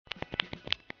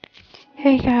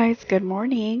Hey guys, good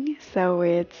morning. So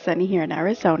it's sunny here in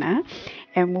Arizona,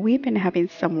 and we've been having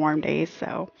some warm days.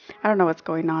 So I don't know what's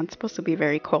going on. It's supposed to be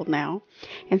very cold now,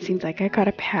 and seems like I got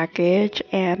a package,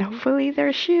 and hopefully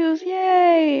they're shoes.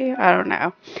 Yay! I don't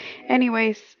know.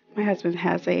 Anyways, my husband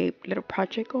has a little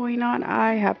project going on.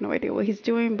 I have no idea what he's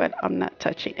doing, but I'm not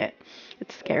touching it.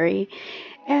 It's scary.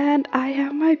 And I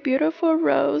have my beautiful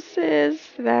roses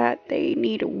that they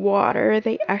need water.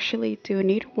 They actually do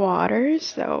need water,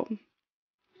 so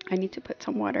I need to put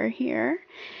some water here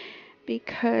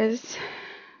because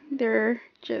they're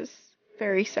just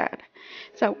very sad.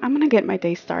 So I'm gonna get my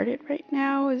day started right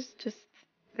now. It's just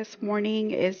this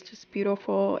morning is just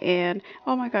beautiful, and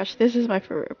oh my gosh, this is my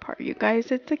favorite part, you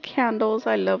guys. It's the candles.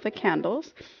 I love the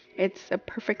candles. It's a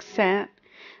perfect scent.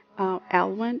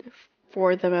 Almond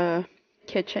for the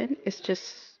kitchen.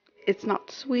 It's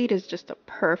not sweet. It's just a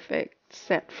perfect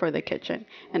scent for the kitchen,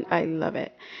 and I love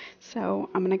it. So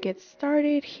I'm gonna get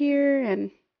started here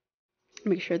and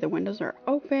make sure the windows are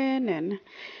open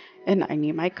and I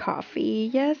need my coffee.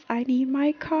 Yes, I need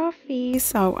my coffee.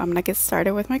 So I'm gonna get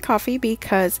started with my coffee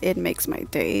because it makes my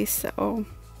day. So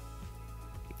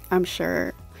I'm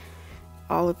sure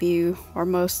all of you or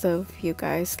most of you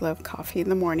guys love coffee in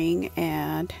the morning,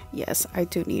 and yes, I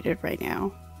do need it right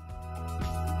now.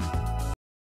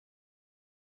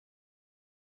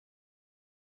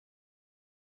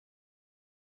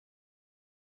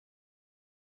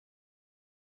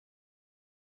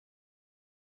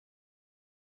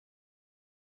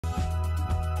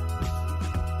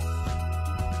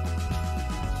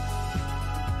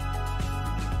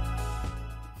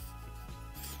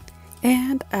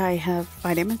 And I have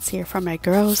vitamins here for my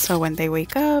girls, so when they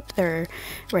wake up, they're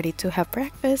ready to have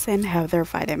breakfast and have their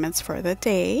vitamins for the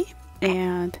day.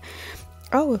 And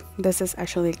oh, this is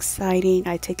actually exciting.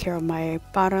 I take care of my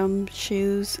bottom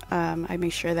shoes. I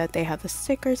make sure that they have the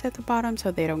stickers at the bottom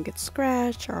so they don't get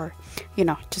scratched, or,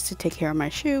 just to take care of my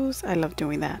shoes. I love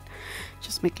doing that.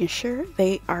 Just making sure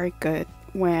they are good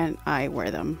when I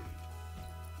wear them.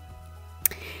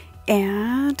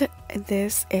 And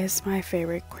this is my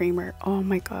favorite creamer. Oh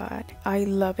my god, I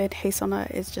love it.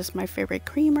 Hazelnut is just my favorite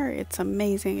creamer. It's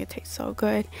amazing. It tastes so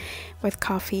good. With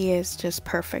coffee is just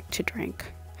perfect to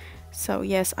drink. So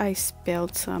yes, I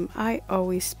spilled some. I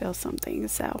always spill something,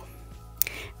 so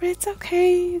but it's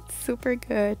okay. It's super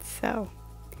good. So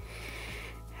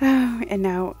and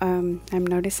now I'm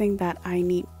noticing that I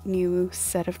need new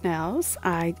set of nails.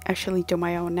 I actually do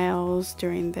my own nails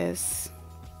during this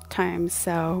time,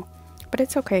 so but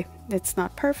it's okay. It's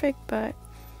not perfect, but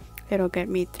it'll get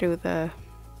me through the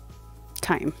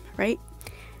time, right?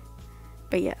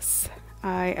 But yes,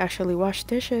 I actually wash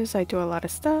dishes. I do a lot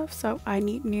of stuff, so I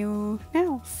need new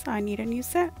nails. I need a new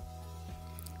set.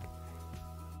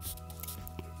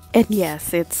 And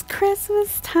yes, it's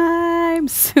Christmas time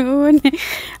soon.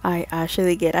 I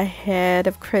actually get ahead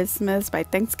of Christmas. By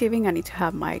Thanksgiving, I need to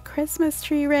have my Christmas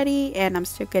tree ready, and I'm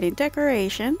still getting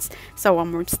decorations. So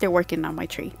I'm still working on my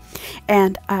tree.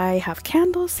 And I have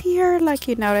candles here. Like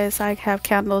you notice, I have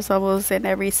candles almost in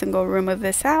every single room of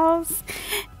this house.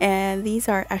 And these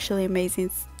are actually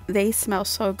amazing. They smell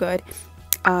so good.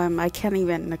 I can't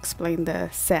even explain the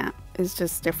scent. It's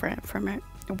just different from it,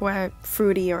 what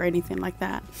fruity or anything like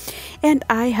that. And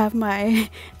I have my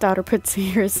daughter puts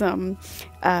here some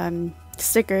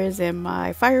stickers in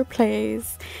my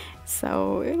fireplace,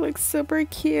 so it looks super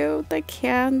cute. The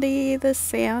candy, the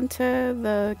Santa,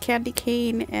 the candy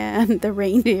cane, and the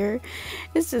reindeer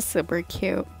is just super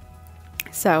cute.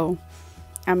 So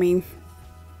I mean,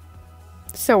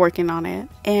 still working on it.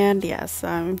 And yes,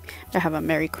 I have a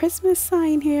Merry Christmas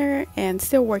sign here, and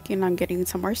still working on getting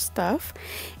some more stuff.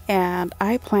 And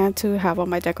I plan to have all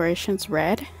my decorations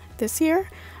red this year.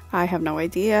 I have no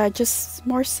idea, just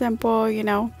more simple,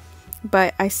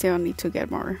 but I still need to get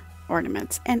more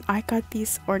ornaments. And I got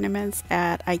these ornaments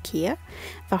at IKEA,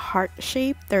 the heart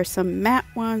shape. There's some matte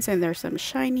ones and there's some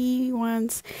shiny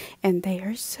ones, and they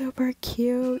are super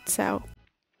cute. So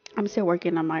I'm still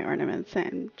working on my ornaments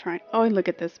and trying. Oh, and look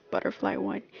at this butterfly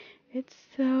one. It's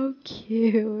so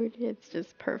cute. It's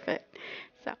just perfect.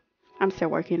 So I'm still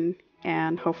working,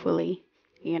 and hopefully,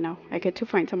 I get to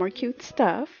find some more cute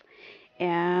stuff.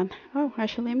 And oh,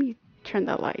 actually, let me turn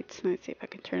the lights. Let me see if I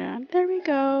can turn it on. There we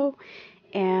go.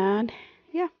 And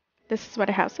yeah, this is what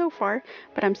I have so far,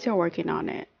 but I'm still working on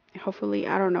it. Hopefully,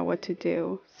 I don't know what to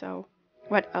do. So,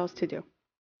 what else to do?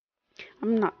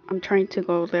 I'm trying to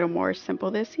go a little more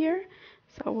simple this year.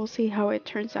 So we'll see how it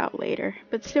turns out later.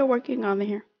 But still working on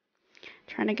here.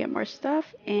 Trying to get more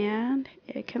stuff, and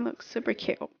it can look super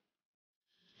cute.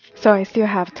 So I still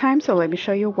have time, so let me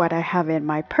show you what I have in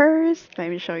my purse. Let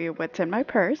me show you what's in my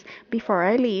purse before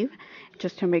I leave,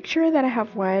 just to make sure that I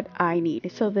have what I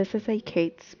need. So this is a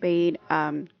Kate Spade,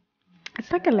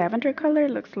 it's like a lavender color,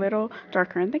 looks a little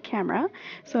darker in the camera.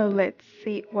 So let's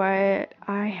see what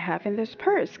I have in this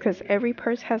purse, because every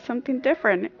purse has something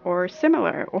different or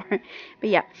similar, or but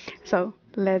yeah. So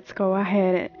let's go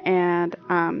ahead and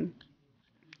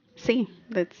see.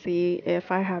 Let's see if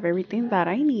I have everything that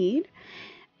I need,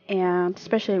 and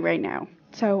especially right now.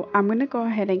 So I'm gonna go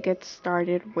ahead and get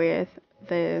started with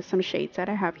the some shades that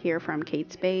I have here from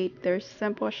Kate Spade. They're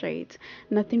simple shades,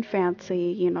 nothing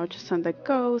fancy, just on the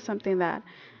go, something that,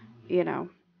 you know,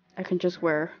 I can just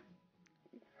wear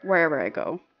wherever I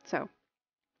go. So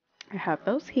I have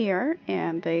those here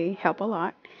and they help a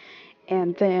lot.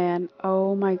 And then,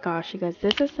 oh my gosh, you guys,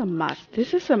 this is a must.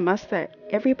 This is a must that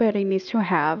everybody needs to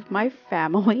have. My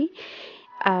family,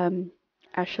 um,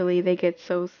 actually, they get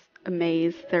so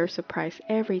amazed. They're surprised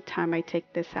every time I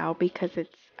take this out because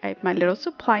it's my little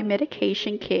supply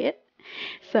medication kit.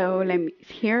 So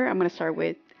here I'm gonna start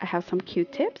with, I have some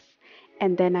Q-tips,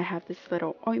 and then I have this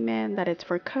little ointment that it's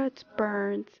for cuts,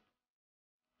 burns,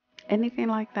 anything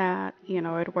like that.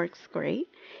 It works great.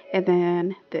 And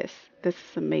then this is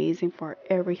amazing for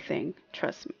everything,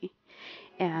 trust me.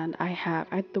 And I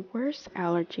the worst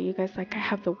allergy, you guys, like I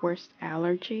have the worst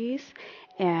allergies,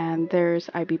 and there's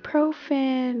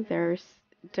ibuprofen, there's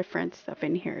different stuff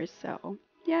in here. So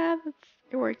yeah,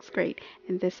 it works great.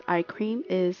 And this eye cream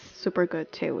is super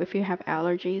good too if you have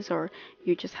allergies or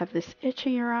you just have this itch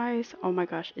in your eyes. Oh my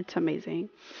gosh, it's amazing.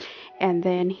 And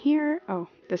then here, oh,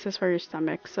 this is for your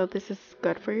stomach. So this is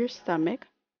good for your stomach.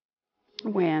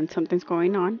 When something's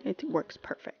going on, it works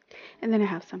perfect. And then I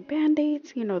have some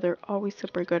band-aids. They're always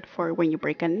super good for when you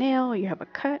break a nail, you have a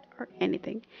cut, or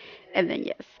anything. And then,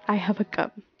 yes, I have a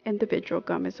gum. Individual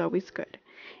gum is always good.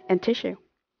 And tissue.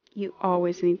 You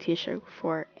always need tissue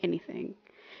for anything.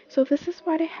 So this is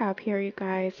what I have here, you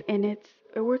guys. And it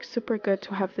works super good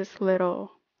to have this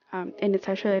little, and it's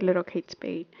actually a little Kate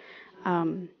Spade,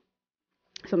 um,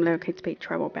 some little Kate Spade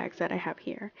travel bags that I have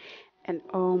here. And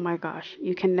oh my gosh,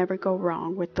 you can never go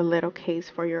wrong with the little case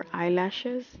for your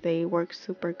eyelashes. They work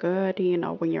super good,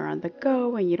 when you're on the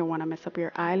go and you don't want to mess up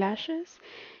your eyelashes.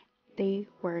 They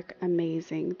work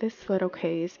amazing. This little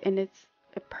case, and it's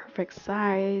a perfect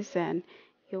size, and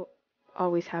you'll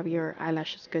always have your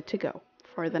eyelashes good to go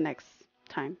for the next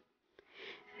time.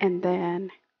 And then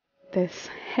this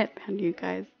headband, you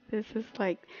guys, this is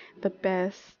like the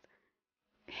best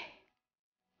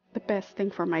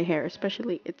thing for my hair,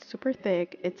 especially it's super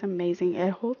thick, it's amazing, it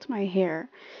holds my hair,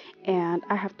 and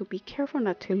I have to be careful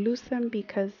not to lose them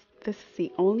because this is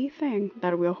the only thing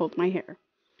that will hold my hair,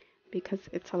 because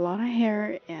it's a lot of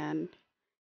hair, and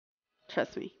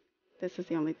trust me, this is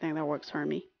the only thing that works for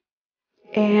me.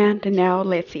 And now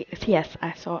let's see. Yes,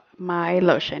 I saw my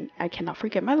lotion. I cannot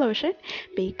forget my lotion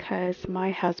because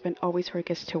my husband always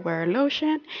forgets to wear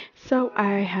lotion. So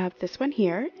I have this one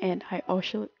here, and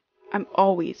I'm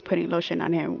always putting lotion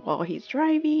on him while he's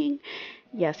driving.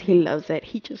 Yes, he loves it.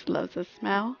 He just loves the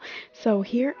smell. So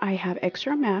here I have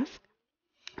extra mask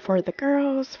for the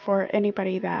girls, for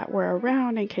anybody that were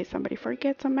around in case somebody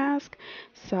forgets a mask.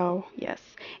 So yes,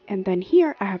 and then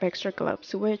here I have extra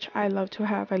gloves, which I love to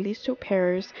have at least two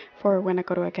pairs for when I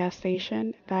go to a gas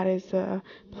station. That is the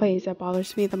place that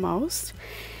bothers me the most,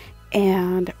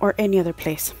 and or any other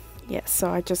place. Yes, so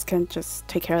I just can just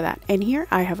take care of that. And here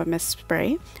I have a mist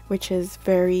spray, which is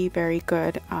very, very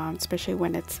good, especially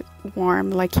when it's warm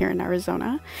like here in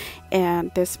Arizona.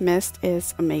 And this mist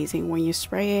is amazing. When you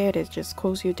spray it, it just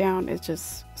cools you down. It's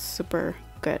just super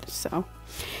good. So,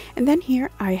 and then here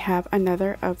I have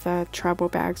another of the travel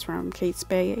bags from Kate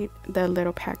Spade, the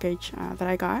little package that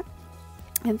I got.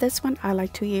 And this one I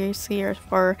like to use here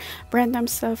for random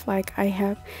stuff. Like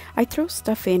I throw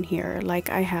stuff in here.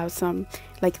 Like I have some,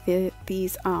 like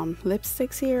these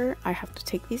lipsticks here. I have to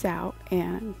take these out,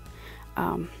 and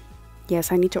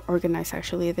yes, I need to organize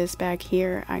actually this bag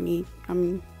here. I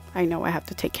know I have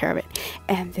to take care of it.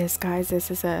 And this, guys, this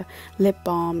is a lip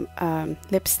balm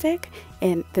lipstick,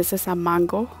 and this is a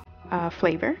mango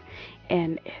flavor,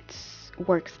 and it's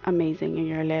works amazing in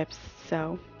your lips.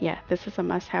 So yeah, this is a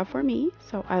must-have for me.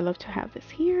 So I love to have this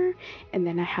here. And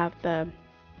then I have the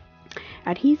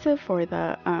adhesive for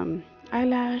the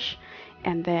eyelash,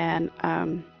 and then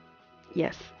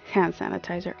yes, hand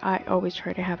sanitizer. I always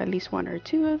try to have at least one or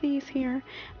two of these here,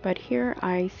 but here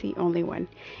I see only one.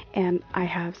 And I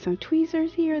have some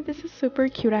tweezers here. This is super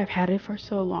cute. I've had it for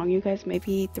so long, you guys,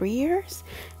 maybe 3 years.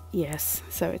 Yes,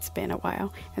 so it's been a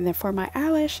while. And then for my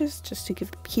eyelashes, just to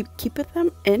keep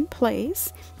them in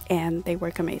place, and they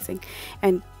work amazing.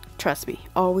 And trust me,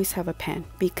 always have a pen,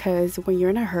 because when you're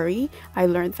in a hurry, I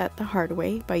learned that the hard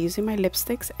way by using my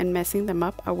lipsticks and messing them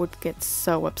up. I would get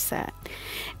so upset.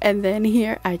 And then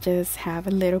here I just have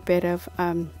a little bit of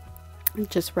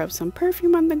just rub some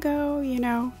perfume on the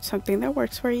go, something that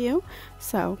works for you.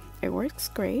 So it works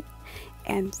great.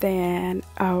 And then,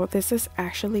 oh, this is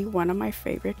actually one of my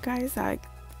favorite, guys. I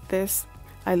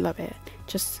love it,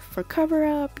 just for cover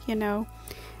up,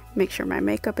 make sure my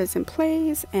makeup is in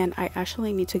place. And I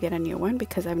actually need to get a new one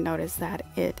because I've noticed that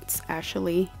it's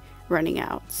actually running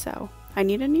out, so I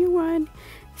need a new one.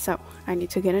 So I need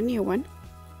to get a new one.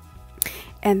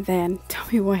 And then tell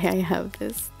me why I have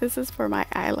this is for my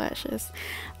eyelashes,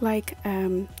 like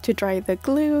to dry the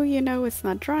glue. It's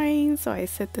not drying, so I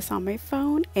set this on my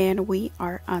phone and we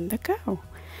are on the go.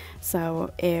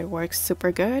 So it works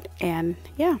super good. And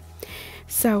yeah,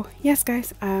 so yes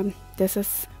guys, this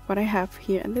is what I have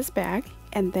here in this bag.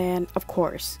 And then of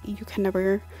course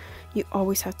you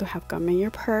always have to have gum in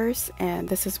your purse, and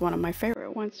this is one of my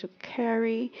favorite ones to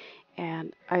carry,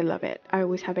 and I love it. I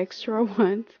always have extra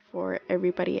ones for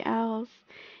everybody else.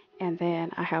 And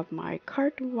then I have my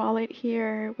card wallet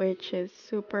here, which is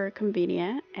super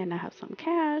convenient, and I have some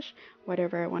cash,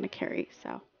 whatever I want to carry.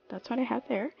 So that's what I have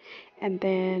there. And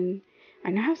then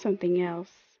I know I have something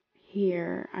else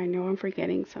here. I know I'm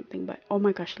forgetting something, but oh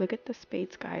my gosh, look at the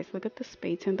spades, guys. Look at the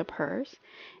spades in the purse.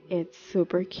 It's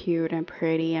super cute and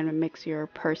pretty, and it makes your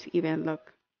purse even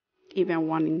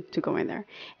wanting to go in there.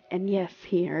 And yes,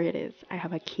 here it is. I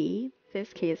have a key.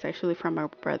 This key is actually from my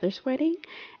brother's wedding,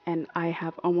 and I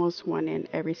have almost one in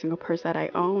every single purse that I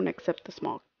own except the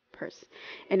small purse.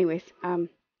 Anyways,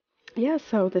 yeah,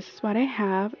 so this is what I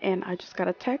have, and I just got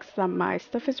a text that my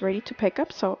stuff is ready to pick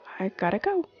up, so I gotta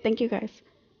go. Thank you guys.